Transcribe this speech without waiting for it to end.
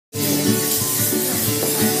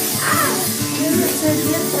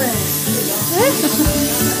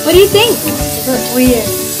What do you think? That's weird.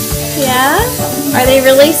 Yeah? Are they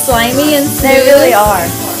really slimy and smooth? They really are.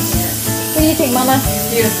 What do you think, Mama?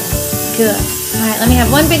 Beautiful. Good. Alright, let me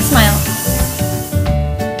have one big smile.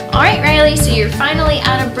 Alright, Riley, so you're finally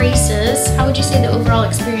out of braces. How would you say the overall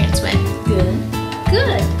experience went? Good.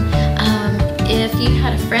 Good. If you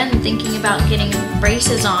had a friend thinking about getting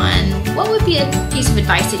braces on, what would be a piece of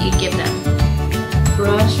advice that you'd give them?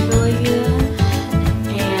 Brush really good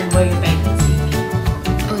and wear your bands.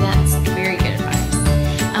 Oh, that's very good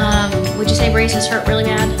advice. Would you say braces hurt really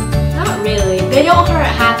bad? Not really. They don't hurt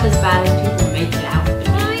half as bad as people make it out.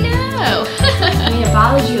 I know. I mean, it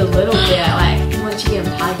bothers you a little bit, like once you get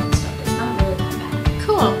them tight and stuff. It's not really that bad.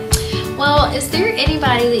 Cool. Well, is there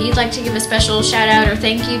anybody that you'd like to give a special shout out or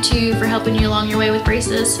thank you to for helping you along your way with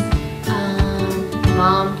braces?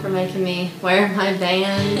 Mom for making me wear my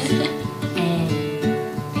bands, and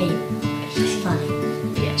Peyton. She's funny.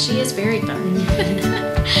 Yeah, she is very fun.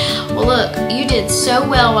 Well, look, you did so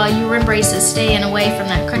well while you were in braces, staying away from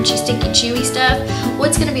that crunchy, sticky, chewy stuff.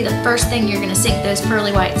 What's going to be the first thing you're going to sink those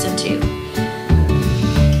pearly whites into?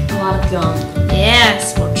 A lot of gum.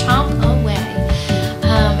 Yes, well, chomp away.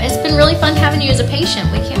 It's been really fun having you as a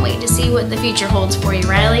patient. We can't wait to see what the future holds for you,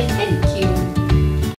 Riley. Thank you.